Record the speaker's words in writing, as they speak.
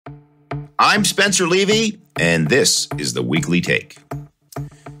I'm Spencer Levy, and this is the Weekly Take.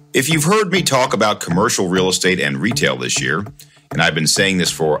 If you've heard me talk about commercial real estate and retail this year, and I've been saying this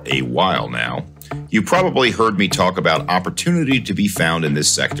for a while now, you probably heard me talk about opportunity to be found in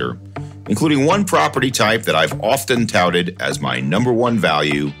this sector, including one property type that I've often touted as my number one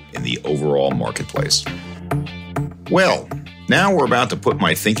value in the overall marketplace. Well, now we're about to put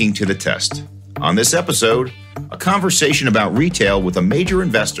my thinking to the test. On this episode, a conversation about retail with a major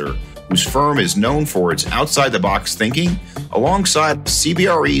investor whose firm is known for its outside-the-box thinking, alongside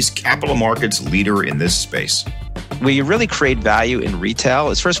CBRE's capital markets leader in this space. Where you really create value in retail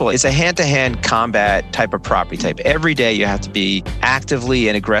is, first of all, it's a hand-to-hand combat type of property type. Every day you have to be actively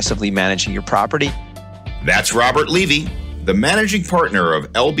and aggressively managing your property. That's Robert Levy, the managing partner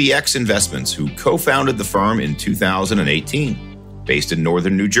of LBX Investments, who co-founded the firm in 2018. Based in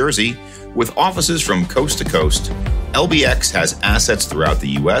northern New Jersey, with offices from coast to coast, LBX has assets throughout the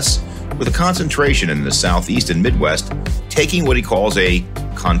U.S., with a concentration in the Southeast and Midwest, taking what he calls a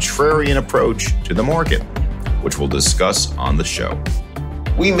contrarian approach to the market, which we'll discuss on the show.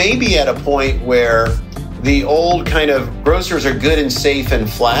 We may be at a point where the old kind of grocers are good and safe and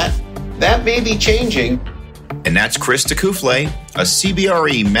flat. That may be changing. And that's Chris Decouflé, a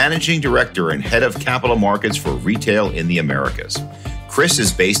CBRE managing director and head of capital markets for retail in the Americas. Chris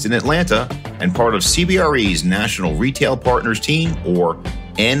is based in Atlanta and part of CBRE's National Retail Partners Team, or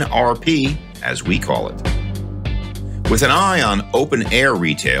NRP, as we call it. With an eye on open-air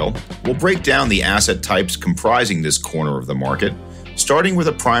retail, we'll break down the asset types comprising this corner of the market, starting with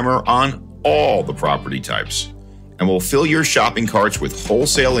a primer on all the property types. And we'll fill your shopping carts with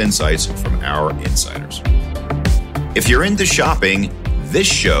wholesale insights from our insiders. If you're into shopping, this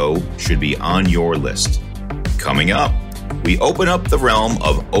show should be on your list. Coming up, we open up the realm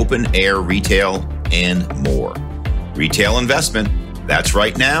of open-air retail and more. Retail investment, that's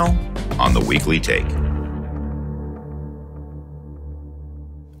right now on the Weekly Take.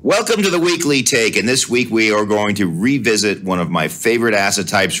 Welcome to the Weekly Take, and this week we are going to revisit one of my favorite asset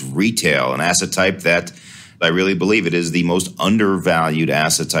types, retail, an asset type that I really believe it is the most undervalued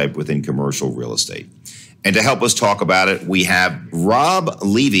asset type within commercial real estate. And to help us talk about it, we have Rob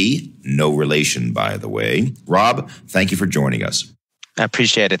Levy, no relation, by the way. Rob, thank you for joining us. I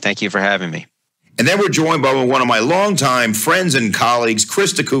appreciate it. Thank you for having me. And then we're joined by one of my longtime friends and colleagues,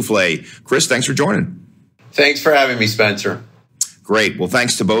 Chris Decouflé. Chris, thanks for joining. Thanks for having me, Spencer. Great. Well,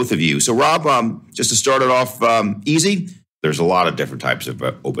 thanks to both of you. So, Rob, just to start it off easy, there's a lot of different types of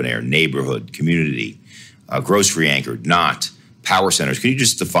open air: neighborhood, community, grocery anchored, not, power centers. Can you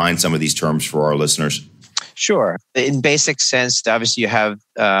just define some of these terms for our listeners? Sure. In basic sense, obviously you have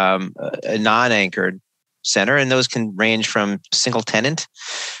a non-anchored center, and those can range from single tenant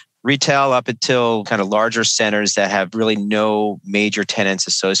retail up until kind of larger centers that have really no major tenants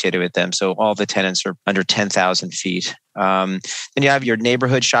associated with them. So all the tenants are under 10,000 feet. Then you have your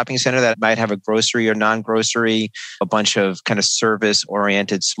neighborhood shopping center that might have a grocery or non-grocery, a bunch of kind of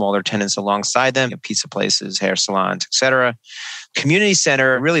service-oriented smaller tenants alongside them, pizza places, hair salons, etc. Community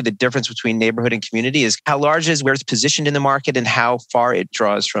center, really the difference between neighborhood and community is how large it is, where it's positioned in the market, and how far it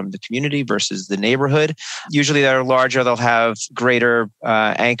draws from the community versus the neighborhood. Usually they're larger, they'll have greater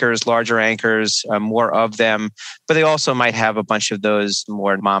anchors, larger anchors, more of them, but they also might have a bunch of those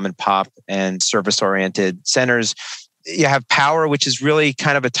more mom and pop and service-oriented centers. You have power, which is really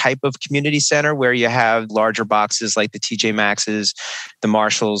kind of a type of community center where you have larger boxes like the TJ Maxx's, the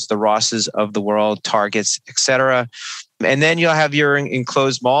Marshalls, the Rosses of the world, Targets, etc. And then you'll have your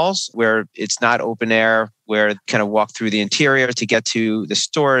enclosed malls where it's not open air, where kind of walk through the interior to get to the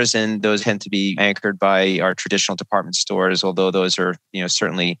stores. And those tend to be anchored by our traditional department stores, although those are,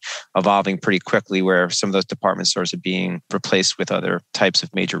 certainly evolving pretty quickly, where some of those department stores are being replaced with other types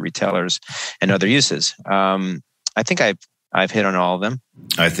of major retailers and other uses. I think I've hit on all of them.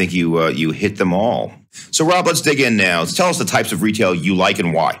 I think you hit them all. So, Rob, let's dig in now. Tell us the types of retail you like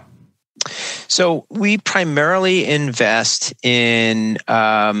and why. So we primarily invest in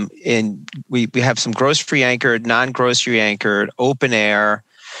we have some grocery anchored, non-grocery anchored, open air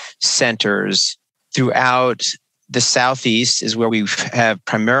centers throughout the Southeast is where we have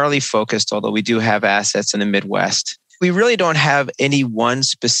primarily focused, although we do have assets in the Midwest. We really don't have any one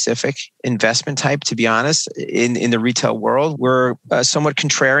specific investment type, to be honest, in the retail world. We're somewhat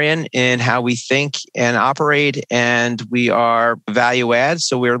contrarian in how we think and operate, and we are value add.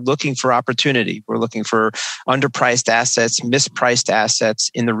 So we're looking for opportunity. We're looking for underpriced assets, mispriced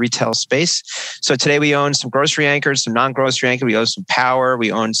assets in the retail space. So today we own some grocery anchors, some non-grocery anchors. We own some power.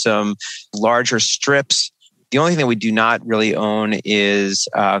 We own some larger strips. The only thing that we do not really own is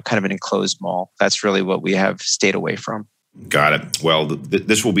kind of an enclosed mall. That's really what we have stayed away from. Got it. Well,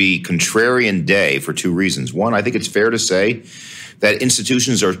 this will be contrarian day for two reasons. One, I think it's fair to say that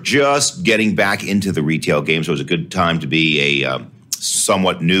institutions are just getting back into the retail game, so it's a good time to be a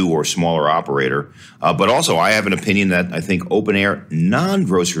somewhat new or smaller operator. But also, I have an opinion that I think open air,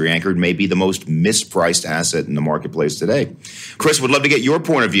 non-grocery anchored may be the most mispriced asset in the marketplace today. Chris, would love to get your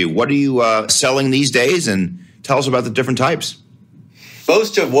point of view. What are you selling these days? And tell us about the different types.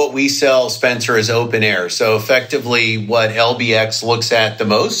 Most of what we sell, Spencer, is open air. So effectively what LBX looks at the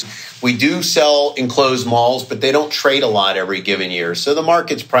most. We do sell enclosed malls, but they don't trade a lot every given year. So the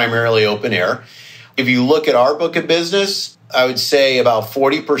market's primarily open air. If you look at our book of business, I would say about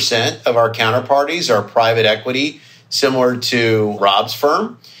 40% of our counterparties are private equity, similar to Rob's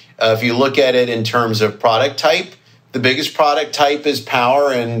firm. If you look at it in terms of product type, the biggest product type is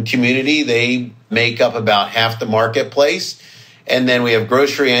power and community. They make up about half the marketplace. And then we have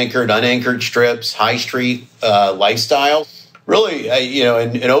grocery anchored, unanchored strips, high street lifestyle. Really,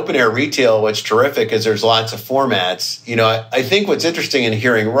 in open air retail, what's terrific is there's lots of formats. I think what's interesting in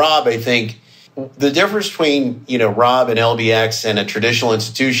hearing Rob, I think the difference between, Rob and LBX and a traditional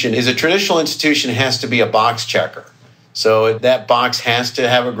institution is a traditional institution has to be a box checker. So that box has to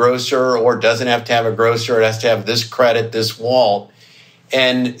have a grocer or doesn't have to have a grocer. It has to have this credit, this wall.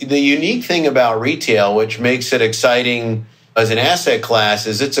 And the unique thing about retail, which makes it exciting as an asset class,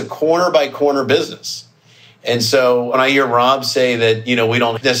 is it's a corner by corner business. And so when I hear Rob say that, we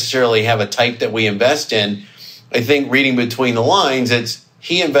don't necessarily have a type that we invest in, I think reading between the lines, it's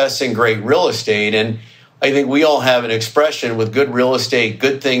he invests in great real estate. And I think we all have an expression with good real estate,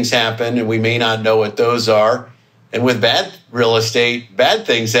 good things happen, and we may not know what those are. And with bad real estate, bad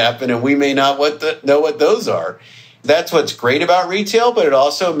things happen, and we may not know what those are. That's what's great about retail, but it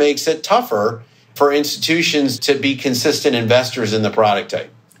also makes it tougher for institutions to be consistent investors in the product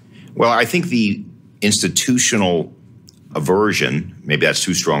type. Well, I think the institutional aversion, maybe that's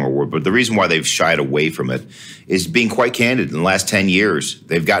too strong a word, but the reason why they've shied away from it is being quite candid. In the last 10 years,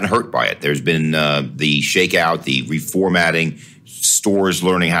 they've gotten hurt by it. There's been the shakeout, the reformatting, stores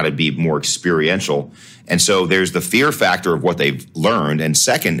learning how to be more experiential. And so there's the fear factor of what they've learned. And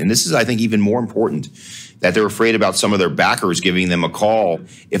second, and this is, I think, even more important, that they're afraid about some of their backers giving them a call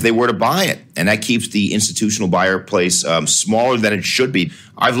if they were to buy it. And that keeps the institutional buyer place smaller than it should be.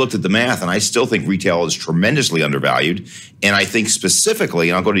 I've looked at the math, and I still think retail is tremendously undervalued. And I think specifically,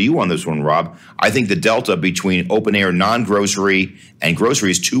 and I'll go to you on this one, Rob, I think the delta between open air, non-grocery, and grocery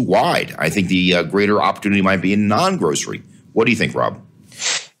is too wide. I think the greater opportunity might be in non-grocery. What do you think, Rob?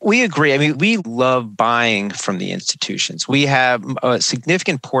 We agree. I mean, we love buying from the institutions. We have a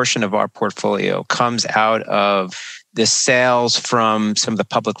significant portion of our portfolio comes out of the sales from some of the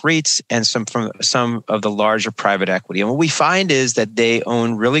public REITs and from some of the larger private equity. And what we find is that they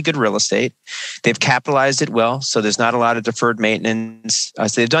own really good real estate. They've capitalized it well, so there's not a lot of deferred maintenance.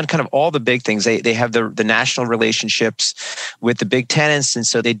 So they've done kind of all the big things. They have the national relationships with the big tenants, and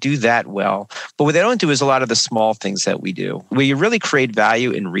so they do that well. But what they don't do is a lot of the small things that we do. Where you really create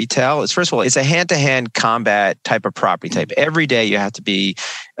value in retail is, first of all, it's a hand-to-hand combat type of property type. Every day you have to be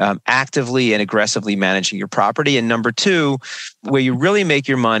actively and aggressively managing your property. And number two, where you really make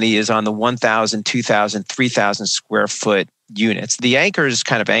your money is on the 1,000, 2,000, 3,000 square foot units. The anchors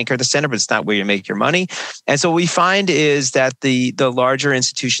kind of anchor the center, but it's not where you make your money. And so what we find is that the larger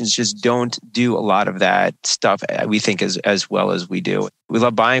institutions just don't do a lot of that stuff, we think, as well as we do. We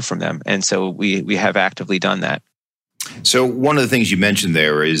love buying from them. And so we have actively done that. So one of the things you mentioned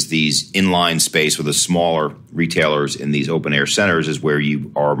there is these inline space with the smaller retailers in these open air centers is where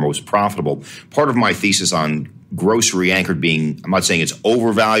you are most profitable. Part of my thesis on grocery anchored being, I'm not saying it's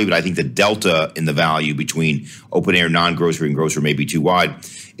overvalued, but I think the delta in the value between open air, non-grocery, and grocery may be too wide,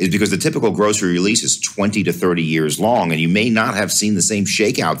 is because the typical grocery lease is 20 to 30 years long, and you may not have seen the same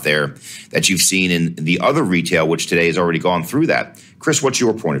shakeout there that you've seen in the other retail, which today has already gone through that. Chris, what's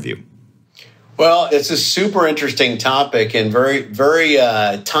your point of view? Well, it's a super interesting topic and very, very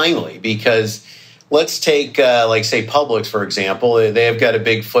timely, because let's take, say, Publix, for example. They have got a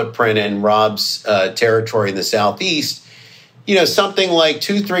big footprint in Rob's territory in the Southeast. Something like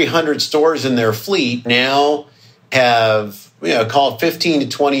 200-300 stores in their fleet now have, call it 15 to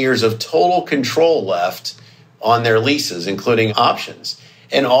 20 years of total control left on their leases, including options.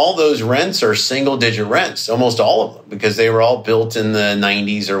 And all those rents are single-digit rents, almost all of them, because they were all built in the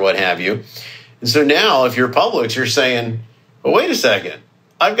 90s or what have you. And so now, if you're Publix, you're saying, well, wait a second.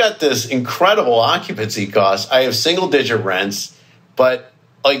 I've got this incredible occupancy cost. I have single-digit rents, but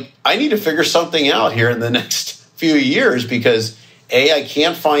I need to figure something out here in the next few years because, A, I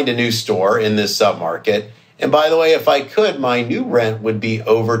can't find a new store in this submarket. And by the way, if I could, my new rent would be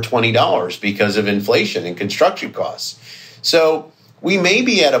over $20 because of inflation and construction costs. So we may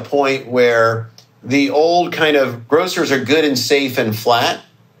be at a point where the old kind of grocers are good and safe and flat.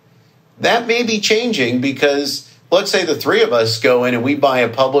 That may be changing because let's say the three of us go in and we buy a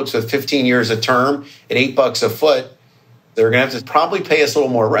Publix with 15 years of term at $8 a foot. They're going to have to probably pay us a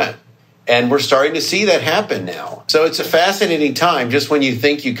little more rent. And we're starting to see that happen now. So it's a fascinating time. Just when you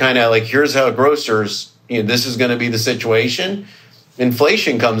think you kind of like, here's how grocers, this is going to be the situation.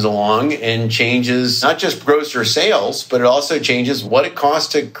 Inflation comes along and changes not just grocer sales, but it also changes what it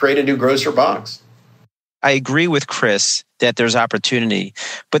costs to create a new grocer box. I agree with Chris that there's opportunity,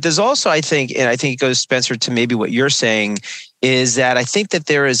 but there's also, I think, and I think it goes, Spencer, to maybe what you're saying, is that I think that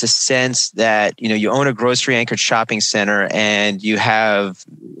there is a sense that, you own a grocery anchored shopping center and you have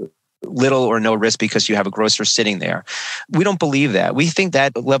little or no risk because you have a grocer sitting there. We don't believe that. We think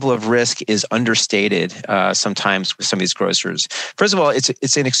that level of risk is understated sometimes with some of these grocers. First of all,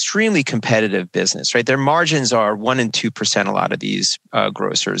 it's an extremely competitive business, right? Their margins are 1% and 2%, a lot of these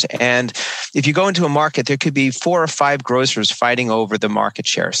grocers. And if you go into a market, there could be 4 or 5 grocers fighting over the market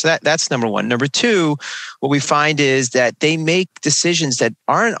share. So that's number one. Number two, what we find is that they make decisions that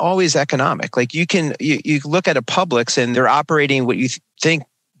aren't always economic. Like you look at a Publix and they're operating what you think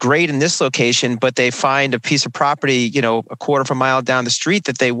great in this location, but they find a piece of property, a quarter of a mile down the street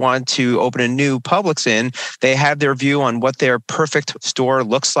that they want to open a new Publix in. They have their view on what their perfect store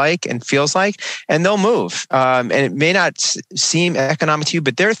looks like and feels like, and they'll move. And it may not seem economic to you,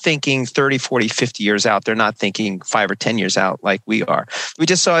 but they're thinking 30, 40, 50 years out. They're not thinking 5 or 10 years out like we are. We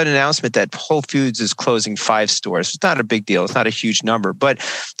just saw an announcement that Whole Foods is closing 5 stores. It's not a big deal. It's not a huge number, but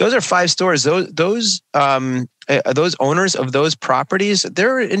those are 5 stores. Those owners of those properties,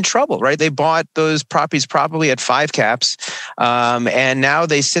 they're in trouble, right? They bought those properties probably at 5 caps, and now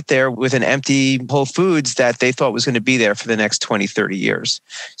they sit there with an empty Whole Foods that they thought was going to be there for the next 20, 30 years.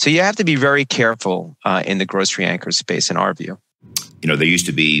 So you have to be very careful in the grocery anchor space, in our view. There used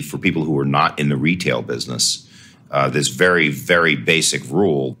to be, for people who were not in the retail business, this very, very basic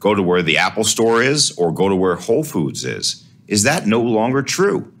rule: go to where the Apple store is or go to where Whole Foods is. Is that no longer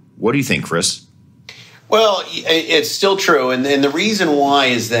true? What do you think, Chris? Well, it's still true. And the reason why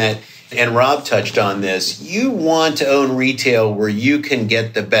is that, and Rob touched on this, you want to own retail where you can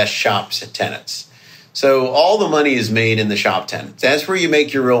get the best shop tenants. So all the money is made in the shop tenants. That's where you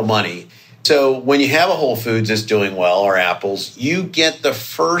make your real money. So when you have a Whole Foods that's doing well, or Apple's, you get the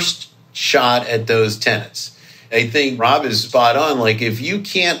first shot at those tenants. I think Rob is spot on. Like, if you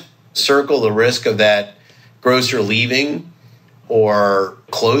can't circle the risk of that grocer leaving or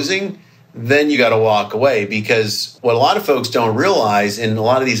closing, then you got to walk away, because what a lot of folks don't realize in a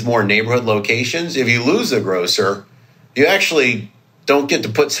lot of these more neighborhood locations, if you lose a grocer, you actually don't get to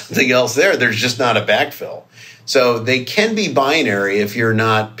put something else there. There's just not a backfill. So they can be binary if you're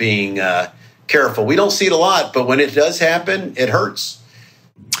not being careful. We don't see it a lot, but when it does happen, it hurts.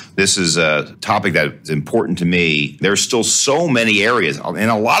 This is a topic that's important to me. There's still so many areas,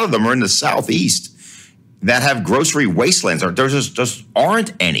 and a lot of them are in the Southeast, that have grocery wastelands. There just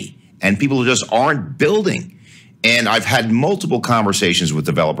aren't any. And people just aren't building. And I've had multiple conversations with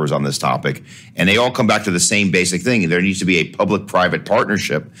developers on this topic, and they all come back to the same basic thing. There needs to be a public-private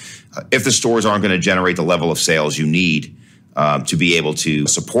partnership if the stores aren't going to generate the level of sales you need to be able to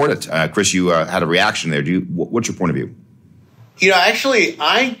support it. Chris, you had a reaction there. What's your point of view? Actually,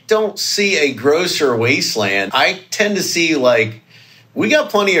 I don't see a grocer wasteland. I tend to see, we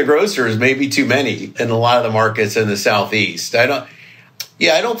got plenty of grocers, maybe too many in a lot of the markets in the Southeast. I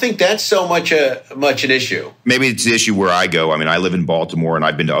don't think that's so much an issue. Maybe it's the issue where I go. I mean, I live in Baltimore, and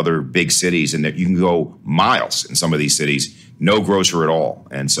I've been to other big cities, and you can go miles in some of these cities, no grocer at all.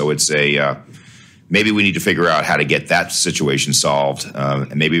 And so it's maybe we need to figure out how to get that situation solved,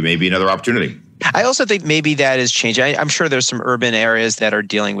 and maybe another opportunity. I also think maybe that is changing. I'm sure there's some urban areas that are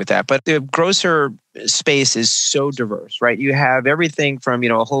dealing with that, but the grocer space is so diverse, right? You have everything from,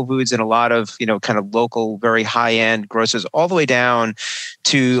 Whole Foods and a lot of, kind of local, very high-end grocers, all the way down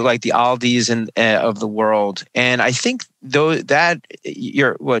to like the Aldis and of the world. And I think what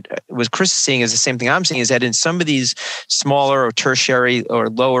Chris is seeing is the same thing I'm seeing, is that in some of these smaller or tertiary or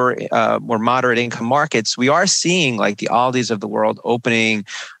lower, more moderate income markets, we are seeing like the Aldis of the world opening,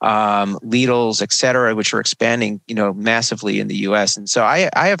 Lidl's, et cetera, which are expanding, massively in the U.S. And so I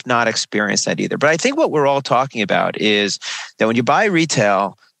have not experienced that either. But I think what we're all talking about is that when you buy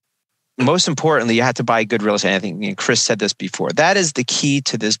retail, most importantly, you have to buy good real estate. I think Chris said this before. That is the key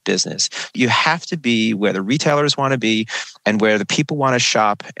to this business. You have to be where the retailers want to be and where the people want to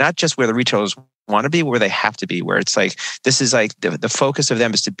shop, not just where the retailers want to be, where they have to be, where it's like, this is like the focus of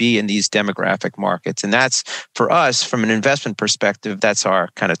them is to be in these demographic markets. And that's, for us, from an investment perspective, that's our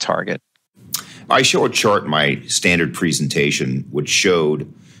kind of target. I show a chart in my standard presentation which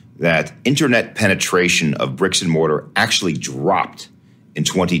showed that internet penetration of bricks and mortar actually dropped in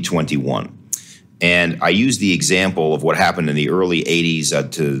 2021. And I use the example of what happened in the early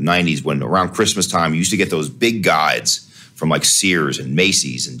 80s to the 90s when around Christmas time, you used to get those big guides from like Sears and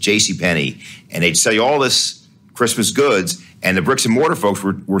Macy's and JCPenney, and they'd sell you all this Christmas goods, and the bricks and mortar folks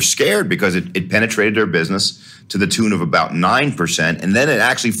were scared because it penetrated their business to the tune of about 9%, and then it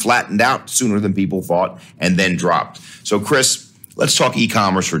actually flattened out sooner than people thought and then dropped. So Chris, let's talk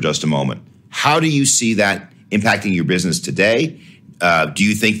e-commerce for just a moment. How do you see that impacting your business today? Do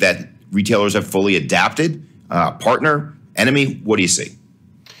you think that retailers have fully adapted? Partner, enemy, what do you see?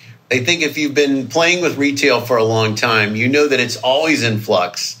 I think if you've been playing with retail for a long time, you know that it's always in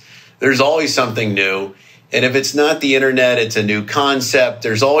flux. There's always something new. And if it's not the internet, it's a new concept.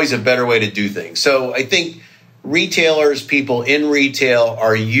 There's always a better way to do things. So I think retailers, people in retail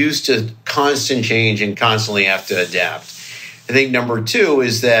are used to constant change and constantly have to adapt. I think number two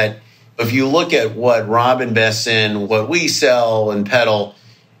is that if you look at what Rob invests in, what we sell and peddle,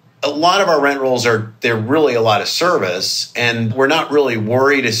 a lot of our rent rolls they're really a lot of service, and we're not really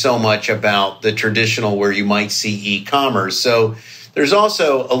worried so much about the traditional where you might see e-commerce. So there's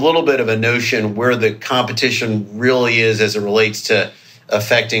also a little bit of a notion where the competition really is as it relates to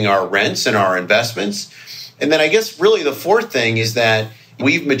affecting our rents and our investments. And then I guess really the fourth thing is that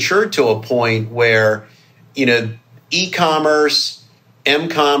we've matured to a point where, e-commerce,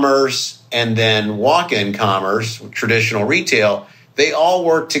 m-commerce, and then walk-in commerce, traditional retail, they all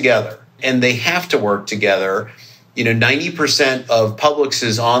work together, and they have to work together. 90% of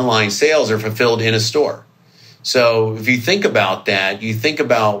Publix's online sales are fulfilled in a store. So if you think about that, you think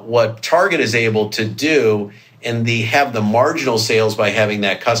about what Target is able to do, and they have the marginal sales by having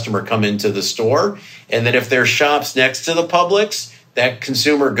that customer come into the store. And then if there's shops next to the Publix, that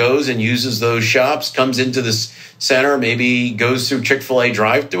consumer goes and uses those shops, comes into this center, maybe goes through Chick-fil-A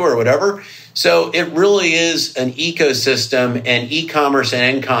drive-thru or whatever. So it really is an ecosystem, and e-commerce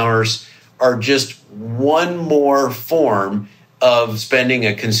and n-commerce are just one more form of spending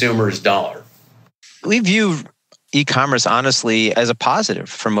a consumer's dollar. We view e-commerce, honestly, as a positive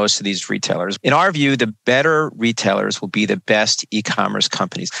for most of these retailers. In our view, the better retailers will be the best e-commerce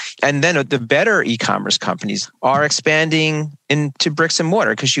companies. And then the better e-commerce companies are expanding into bricks and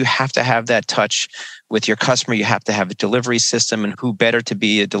mortar because you have to have that touch with your customer. You have to have a delivery system, and who better to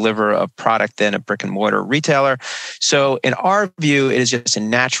be a deliverer of product than a brick and mortar retailer. So in our view, it is just a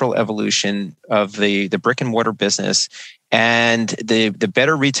natural evolution of the brick and mortar business. And the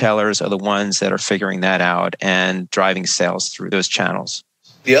better retailers are the ones that are figuring that out and driving sales through those channels.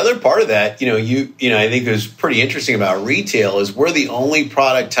 The other part of that, I think is pretty interesting about retail is we're the only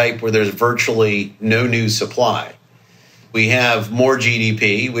product type where there's virtually no new supply. We have more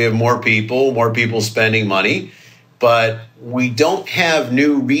GDP, we have more people spending money, but we don't have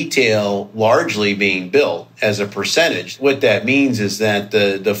new retail largely being built as a percentage. What that means is that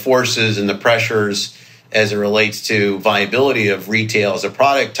the forces and the pressures as it relates to viability of retail as a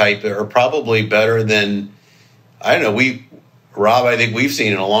product type are probably better than, Rob, I think we've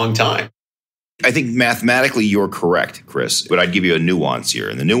seen in a long time. I think mathematically you're correct, Chris, but I'd give you a nuance here.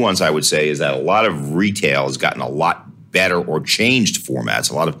 And the nuance I would say is that a lot of retail has gotten a lot better or changed formats.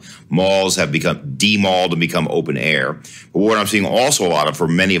 A lot of malls have become demalled and become open air. But what I'm seeing also a lot of for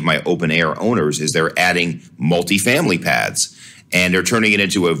many of my open air owners is they're adding multifamily pads. And they're turning it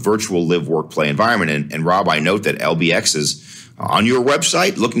into a virtual live, work, play environment. And Rob, I note that LBX is on your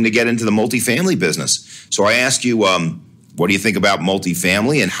website looking to get into the multifamily business. So I ask you, what do you think about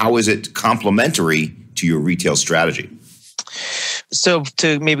multifamily, and how is it complementary to your retail strategy? So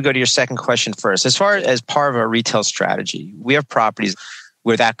to maybe go to your second question first, as far as part of our retail strategy, we have properties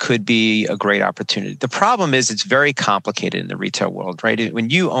where that could be a great opportunity. The problem is it's very complicated in the retail world, right?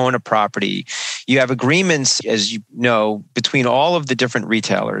 When you own a property, you have agreements, as you know, between all of the different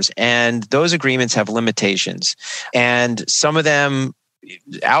retailers, and those agreements have limitations. And some of them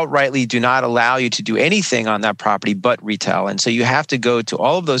outrightly do not allow you to do anything on that property but retail. And so you have to go to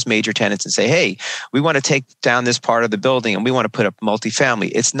all of those major tenants and say, hey, we want to take down this part of the building and we want to put up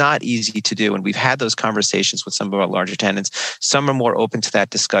multifamily. It's not easy to do. And we've had those conversations with some of our larger tenants. Some are more open to that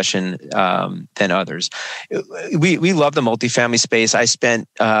discussion than others. We love the multifamily space. I spent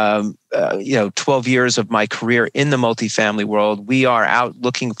 12 years of my career in the multifamily world. We are out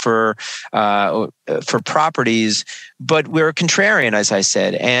looking for properties, but we're contrarian, as I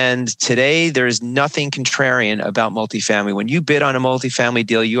said. And today there is nothing contrarian about multifamily. When you bid on a multifamily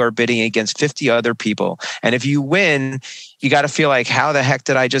deal, you are bidding against 50 other people. And if you win, you got to feel like, how the heck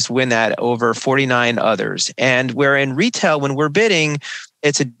did I just win that over 49 others? And where in retail, when we're bidding,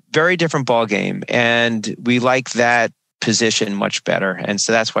 it's a very different ball game. And we like that position much better. And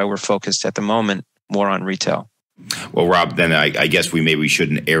so that's why we're focused at the moment more on retail. Well, Rob, then I guess we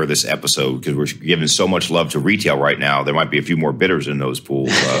shouldn't air this episode because we're giving so much love to retail right now. There might be a few more bidders in those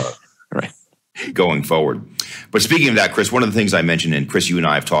pools right. going forward. But speaking of that, Chris, one of the things I mentioned, and Chris, you and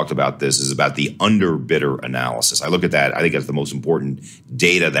I have talked about this, is about the underbidder analysis. I look at that. I think that's the most important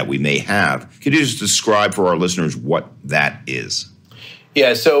data that we may have. Could you just describe for our listeners what that is?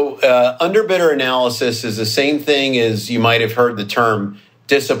 Yeah, so underbidder analysis is the same thing as you might have heard the term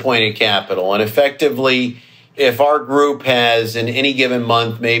disappointed capital. And effectively, if our group has in any given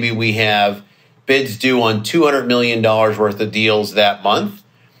month, maybe we have bids due on $200 million worth of deals that month,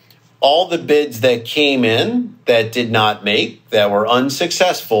 all the bids that came in that did not make, that were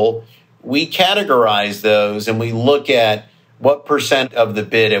unsuccessful, we categorize those and we look at what percent of the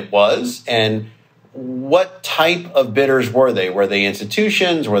bid it was and what type of bidders were they? Were they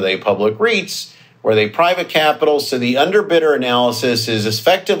institutions? Were they public REITs? Were they private capital? So the underbidder analysis is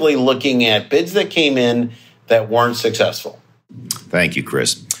effectively looking at bids that came in that weren't successful. Thank you,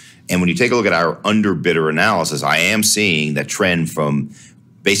 Chris. And when you take a look at our underbidder analysis, I am seeing that trend from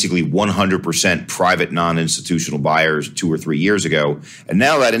basically 100% private non-institutional buyers 2 or 3 years ago. And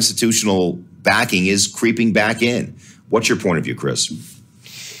now that institutional backing is creeping back in. What's your point of view, Chris?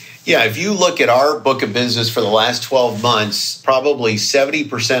 Yeah, if you look at our book of business for the last 12 months, probably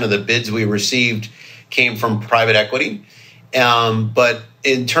 70% of the bids we received came from private equity. But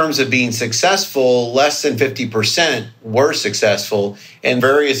in terms of being successful, less than 50% were successful, and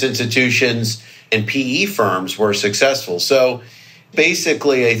various institutions and PE firms were successful. So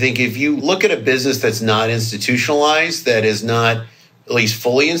basically, I think if you look at a business that's not institutionalized, that is not at least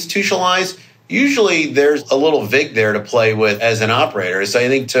fully institutionalized, usually there's a little vig there to play with as an operator. So I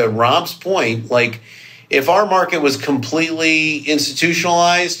think to Rob's point, like if our market was completely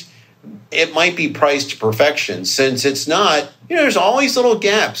institutionalized, it might be priced to perfection. Since it's not, there's always little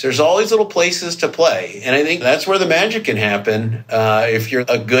gaps. There's always little places to play. And I think that's where the magic can happen if you're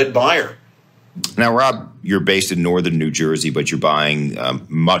a good buyer. Now, Rob, you're based in northern New Jersey, but you're buying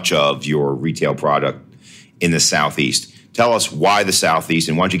much of your retail product in the Southeast. Tell us why the Southeast,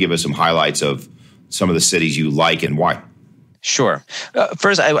 and why don't you give us some highlights of some of the cities you like and why? Sure.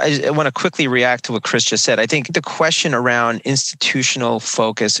 First, I want to quickly react to what Chris just said. I think the question around institutional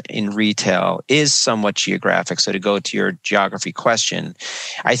focus in retail is somewhat geographic. So to go to your geography question,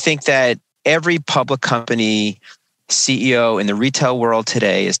 I think that every public company CEO in the retail world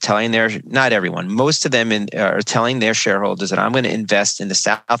today is telling not everyone, most of them are telling their shareholders that I'm going to invest in the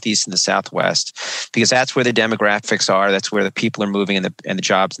Southeast and the Southwest because that's where the demographics are. That's where the people are moving and the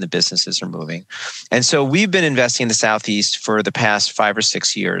jobs and the businesses are moving. And so we've been investing in the Southeast for the past 5 or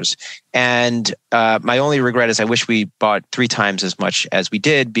 6 years. And my only regret is I wish we bought 3 times as much as we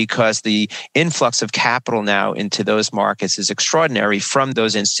did because the influx of capital now into those markets is extraordinary from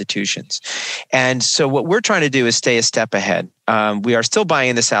those institutions. And so what we're trying to do is stay a step ahead. We are still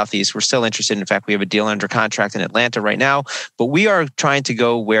buying in the Southeast. We're still interested. In fact, we have a deal under contract in Atlanta right now, but we are trying to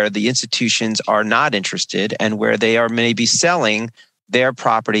go where the institutions are not interested and where they are maybe selling their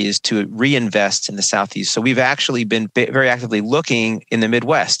properties to reinvest in the Southeast. So we've actually been very actively looking in the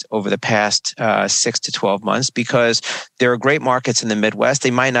Midwest over the past 6 to 12 months because there are great markets in the Midwest.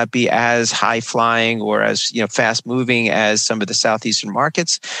 They might not be as high flying or as fast moving as some of the Southeastern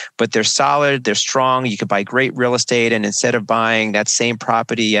markets, but they're solid, they're strong. You could buy great real estate, and instead of buying that same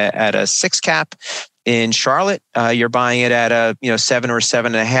property at a 6 cap in Charlotte, you're buying it at a 7 or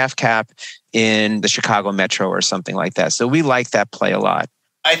 7.5 cap in the Chicago Metro or something like that. So we like that play a lot.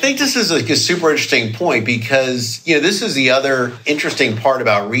 I think this is a super interesting point because this is the other interesting part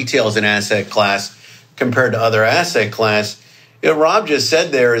about retail as an asset class compared to other asset class. Rob just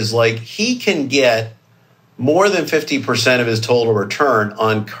said there is like he can get more than 50% of his total return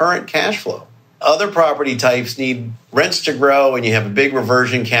on current cash flow. Other property types need rents to grow and you have a big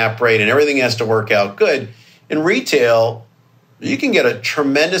reversion cap rate and everything has to work out good. In retail, you can get a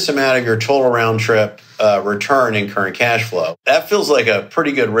tremendous amount of your total round trip return in current cash flow. That feels like a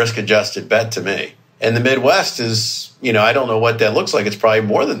pretty good risk-adjusted bet to me. And the Midwest is, I don't know what that looks like. It's probably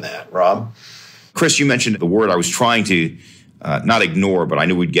more than that, Rob. Chris, you mentioned the word I was trying to not ignore, but I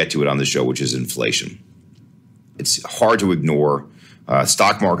knew we'd get to it on the show, which is inflation. It's hard to ignore.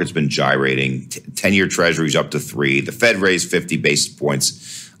 Stock market's been gyrating. 10-year treasury's up to 3. The Fed raised 50 basis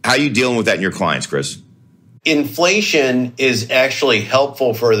points. How are you dealing with that in your clients, Chris? Inflation is actually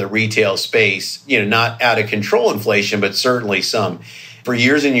helpful for the retail space, not out of control inflation, but certainly some. For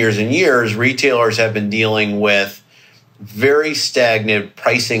years and years and years, retailers have been dealing with very stagnant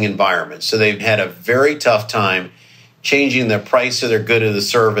pricing environments. So they've had a very tough time changing the price of their good or the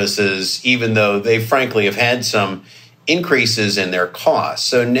services, even though they frankly have had some increases in their costs.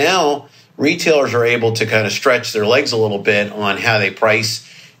 So now retailers are able to kind of stretch their legs a little bit on how they price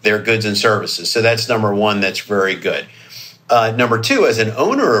their goods and services. So that's number one. That's very good. Number two, as an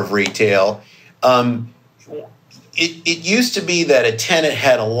owner of retail, it used to be that a tenant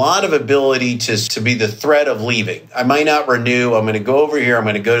had a lot of ability to be the threat of leaving. I might not renew. I'm going to go over here. I'm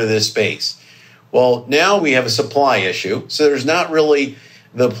going to go to this space. Well, now we have a supply issue. So there's not really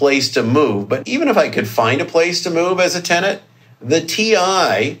the place to move. But even if I could find a place to move as a tenant, the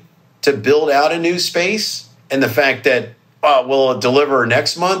TI to build out a new space and the fact that, will it deliver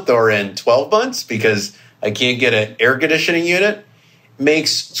next month or in 12 months because I can't get an air conditioning unit,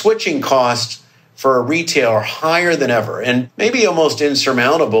 makes switching costs for a retailer higher than ever and maybe almost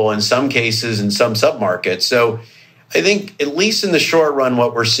insurmountable in some cases in some submarkets. So I think at least in the short run,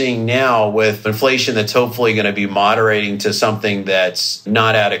 what we're seeing now with inflation that's hopefully going to be moderating to something that's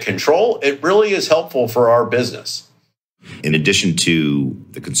not out of control, it really is helpful for our business. In addition to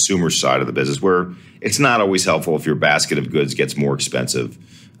the consumer side of the business, where it's not always helpful if your basket of goods gets more expensive,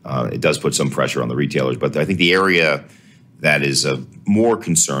 it does put some pressure on the retailers. But I think the area that is of more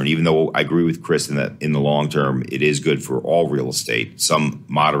concern, even though I agree with Chris in that in the long term, it is good for all real estate, some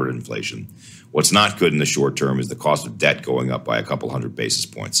moderate inflation. What's not good in the short term is the cost of debt going up by a couple hundred basis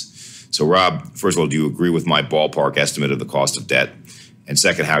points. So, Rob, first of all, do you agree with my ballpark estimate of the cost of debt? And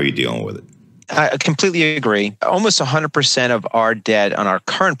second, how are you dealing with it? I completely agree. Almost 100% of our debt on our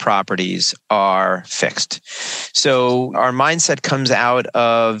current properties are fixed. So our mindset comes out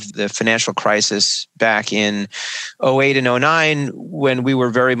of the financial crisis back in 08 and 09 when we were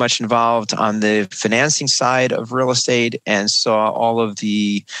very much involved on the financing side of real estate and saw all of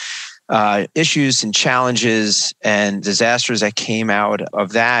the issues and challenges and disasters that came out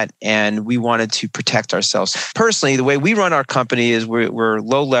of that. And we wanted to protect ourselves. Personally, the way we run our company is we're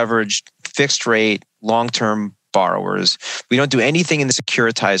low leveraged, fixed rate, long-term borrowers. We don't do anything in the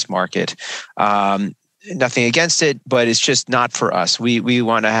securitized market. Nothing against it, but it's just not for us. We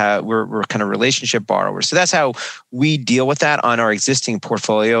want to have, we're kind of relationship borrowers. So that's how we deal with that on our existing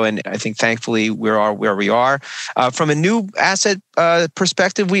portfolio. And I think thankfully we are where we are. From a new asset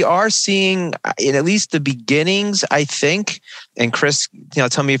perspective, we are seeing in at least the beginnings, I think, and Chris,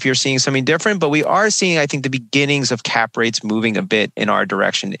 tell me if you're seeing something different, but we are seeing, I think, the beginnings of cap rates moving a bit in our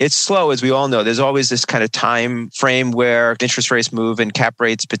direction. It's slow, as we all know. There's always this kind of time frame where interest rates move and cap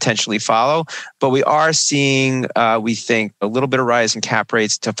rates potentially follow, but we are seeing, we think, a little bit of rise in cap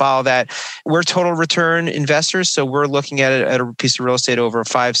rates to follow that. We're total return investors, so we're looking at a piece of real estate over a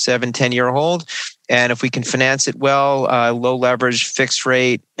 5, 7, 10-year hold. And if we can finance it well, low leverage, fixed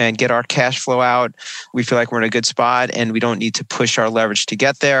rate, and get our cash flow out, we feel like we're in a good spot and we don't need to push our leverage to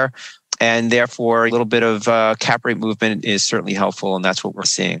get there. And therefore, a little bit of cap rate movement is certainly helpful, and that's what we're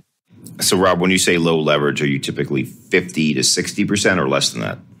seeing. So, Rob, when you say low leverage, are you typically 50 to 60% or less than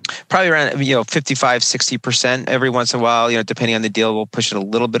that? Probably around 55, 60%. Every once in a while, depending on the deal, we'll push it a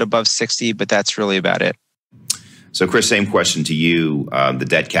little bit above 60, but that's really about it. So, Chris, same question to you. The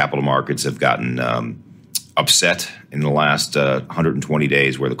debt capital markets have gotten upset in the last 120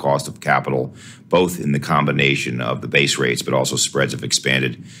 days where the cost of capital, both in the combination of the base rates, but also spreads have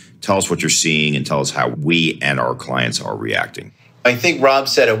expanded. Tell us what you're seeing and tell us how we and our clients are reacting. I think Rob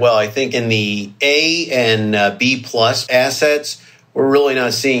said it well. I think in the A and B plus assets, we're really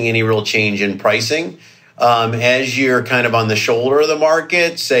not seeing any real change in pricing. As you're kind of on the shoulder of the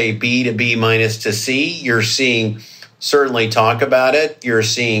market, say B to B minus to C, you're seeing certainly talk about it. You're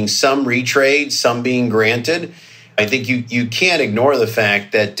seeing some retrade, some being granted. I think you can't ignore the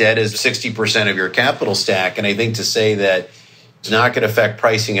fact that debt is 60% of your capital stack. And I think to say that it's not going to affect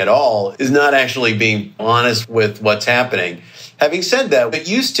pricing at all is not actually being honest with what's happening. Having said that, it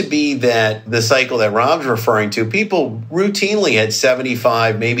used to be that the cycle that Rob's referring to, people routinely had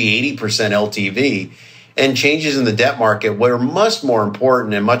 75, maybe 80% LTV. And changes in the debt market were much more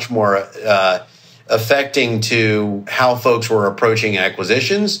important and much more affecting to how folks were approaching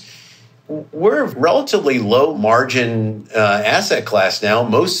acquisitions. We're a relatively low margin asset class now.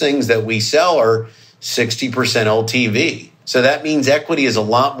 Most things that we sell are 60% LTV. So that means equity is a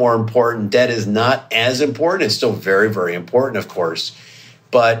lot more important. Debt is not as important. It's still very, very important, of course.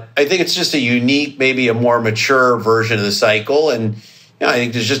 But I think it's just a unique, maybe a more mature version of the cycle. And I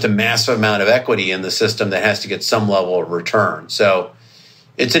think there's just a massive amount of equity in the system that has to get some level of return. So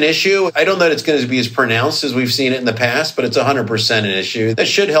it's an issue. I don't know that it's going to be as pronounced as we've seen it in the past, but it's 100% an issue. That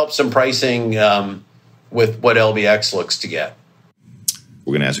should help some pricing with what LBX looks to get.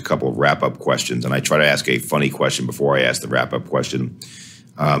 We're going to ask a couple of wrap-up questions, and I try to ask a funny question before I ask the wrap-up question.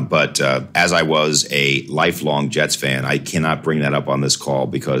 But as I was a lifelong Jets fan, I cannot bring that up on this call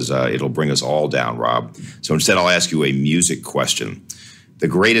because it'll bring us all down, Rob. So instead, I'll ask you a music question. The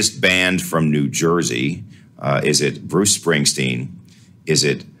greatest band from New Jersey, is it Bruce Springsteen? Is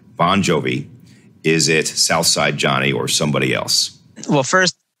it Bon Jovi? Is it Southside Johnny or somebody else? Well,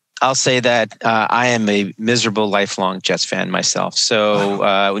 first, I'll say that I am a miserable lifelong Jets fan myself.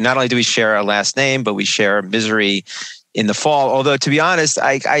 So not only do we share a last name, but we share misery in the fall. Although, to be honest,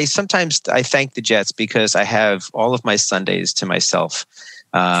 I sometimes thank the Jets because I have all of my Sundays to myself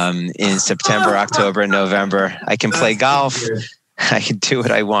in September, October, and November. I can play golf. I can do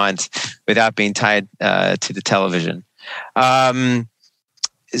what I want without being tied to the television.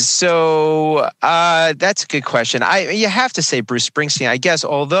 So that's a good question. You have to say Bruce Springsteen, I guess,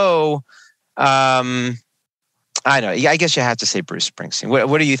 although I know. I guess you have to say Bruce Springsteen.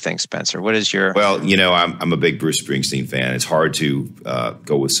 What do you think, Spencer? What is your... Well, I'm a big Bruce Springsteen fan. It's hard to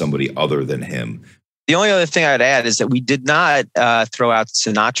go with somebody other than him. The only other thing I'd add is that we did not throw out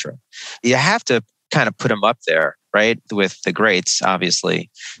Sinatra. You have to kind of put him up there, right? With the greats, obviously.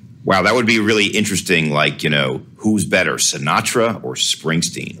 Wow, that would be really interesting. Like, who's better, Sinatra or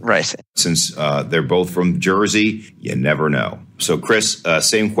Springsteen? Right. Since they're both from Jersey, you never know. So, Chris,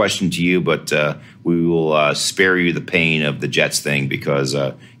 same question to you, but we will spare you the pain of the Jets thing because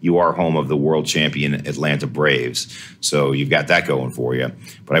you are home of the world champion Atlanta Braves. So you've got that going for you.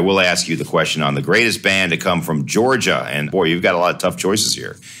 But I will ask you the question on the greatest band to come from Georgia. And boy, you've got a lot of tough choices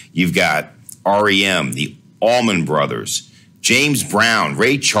here. You've got REM, the Allman Brothers, James Brown,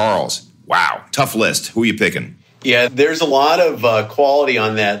 Ray Charles. Wow, tough list. Who are you picking? Yeah, there's a lot of quality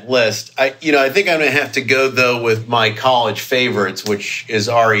on that list. I think I'm going to have to go, though, with my college favorites, which is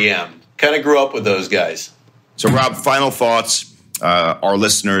REM. Kind of grew up with those guys. So, Rob, final thoughts. Our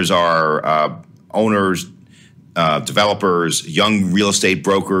listeners are owners, developers, young real estate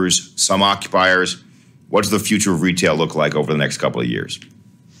brokers, some occupiers. What does the future of retail look like over the next couple of years?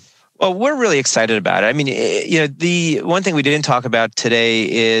 Well, we're really excited about it. I mean, the one thing we didn't talk about today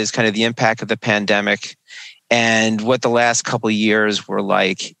is kind of the impact of the pandemic and what the last couple of years were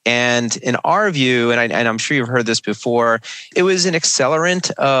like. And in our view, and I'm sure you've heard this before, it was an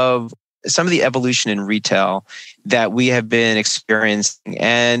accelerant of some of the evolution in retail that we have been experiencing.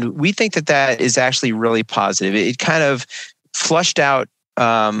 And we think that is actually really positive. It kind of flushed out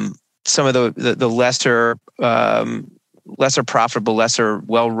some of the lesser profitable, lesser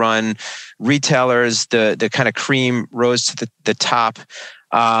well-run retailers. The kind of cream rose to the top.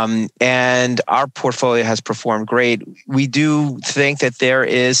 And our portfolio has performed great. We do think that there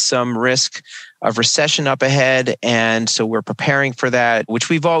is some risk of recession up ahead. And so we're preparing for that, which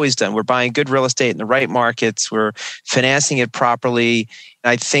we've always done. We're buying good real estate in the right markets. We're financing it properly.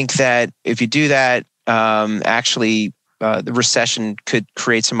 I think that if you do that, the recession could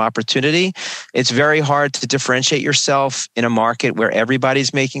create some opportunity. It's very hard to differentiate yourself in a market where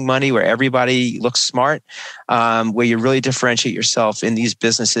everybody's making money, where everybody looks smart. Where you really differentiate yourself in these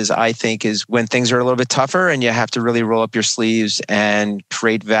businesses, I think, is when things are a little bit tougher and you have to really roll up your sleeves and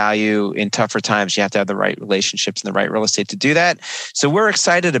create value in tougher times. You have to have the right relationships and the right real estate to do that. So we're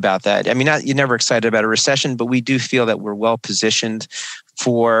excited about that. I mean, you're never excited about a recession, but we do feel that we're well positioned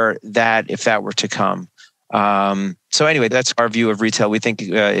for that if that were to come. So anyway, that's our view of retail. We think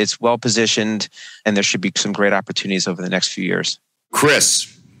it's well positioned and there should be some great opportunities over the next few years.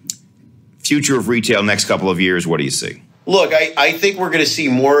 Chris, future of retail next couple of years, what do you see? Look, I think we're going to see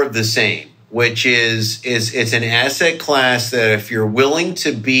more of the same, which is it's an asset class that if you're willing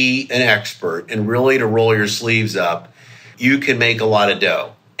to be an expert and really to roll your sleeves up, you can make a lot of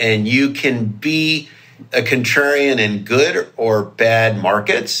dough and you can be a contrarian in good or bad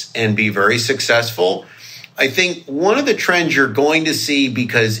markets and be very successful. I think one of the trends you're going to see,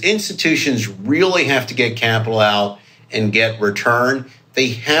 because institutions really have to get capital out and get return, they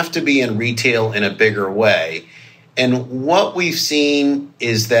have to be in retail in a bigger way. And what we've seen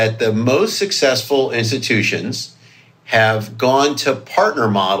is that the most successful institutions have gone to partner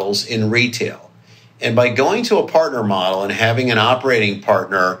models in retail. And by going to a partner model and having an operating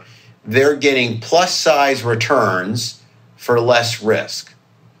partner, they're getting plus size returns for less risk.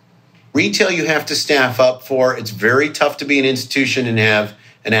 Retail, you have to staff up for. It's very tough to be an institution and have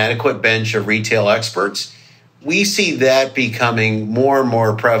an adequate bench of retail experts. We see that becoming more and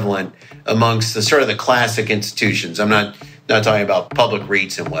more prevalent amongst the sort of the classic institutions. I'm not talking about public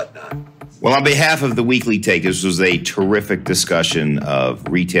REITs and whatnot. Well, on behalf of the Weekly Take, this was a terrific discussion of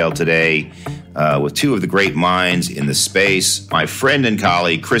retail today with two of the great minds in the space. My friend and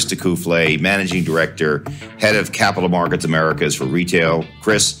colleague, Chris Decouflé, Managing Director, Head of Capital Markets Americas for Retail.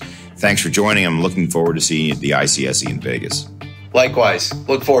 Chris, thanks for joining. I'm looking forward to seeing you at the ICSC in Vegas. Likewise.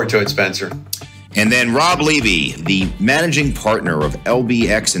 Look forward to it, Spencer. And then Rob Levy, the managing partner of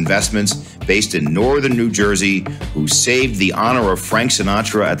LBX Investments based in northern New Jersey, who saved the honor of Frank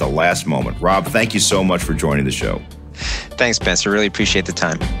Sinatra at the last moment. Rob, thank you so much for joining the show. Thanks, Spencer. Really appreciate the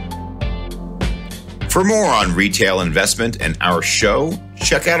time. For more on retail investment and our show,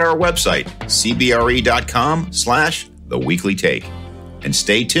 check out our website, cbre.com/theweeklytake. And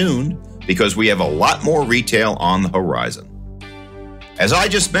stay tuned because we have a lot more retail on the horizon. As I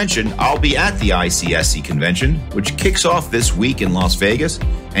just mentioned, I'll be at the ICSC convention, which kicks off this week in Las Vegas,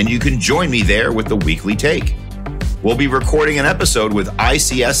 and you can join me there with the Weekly Take. We'll be recording an episode with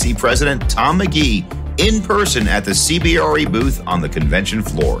ICSC President Tom McGee in person at the CBRE booth on the convention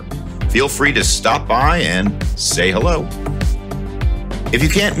floor. Feel free to stop by and say hello. If you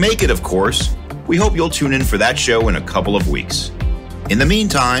can't make it, of course, we hope you'll tune in for that show in a couple of weeks. In the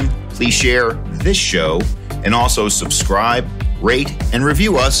meantime, please share this show and also subscribe, rate, and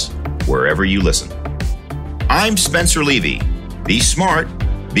review us wherever you listen. I'm Spencer Levy. Be smart,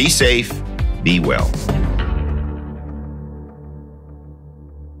 be safe, be well.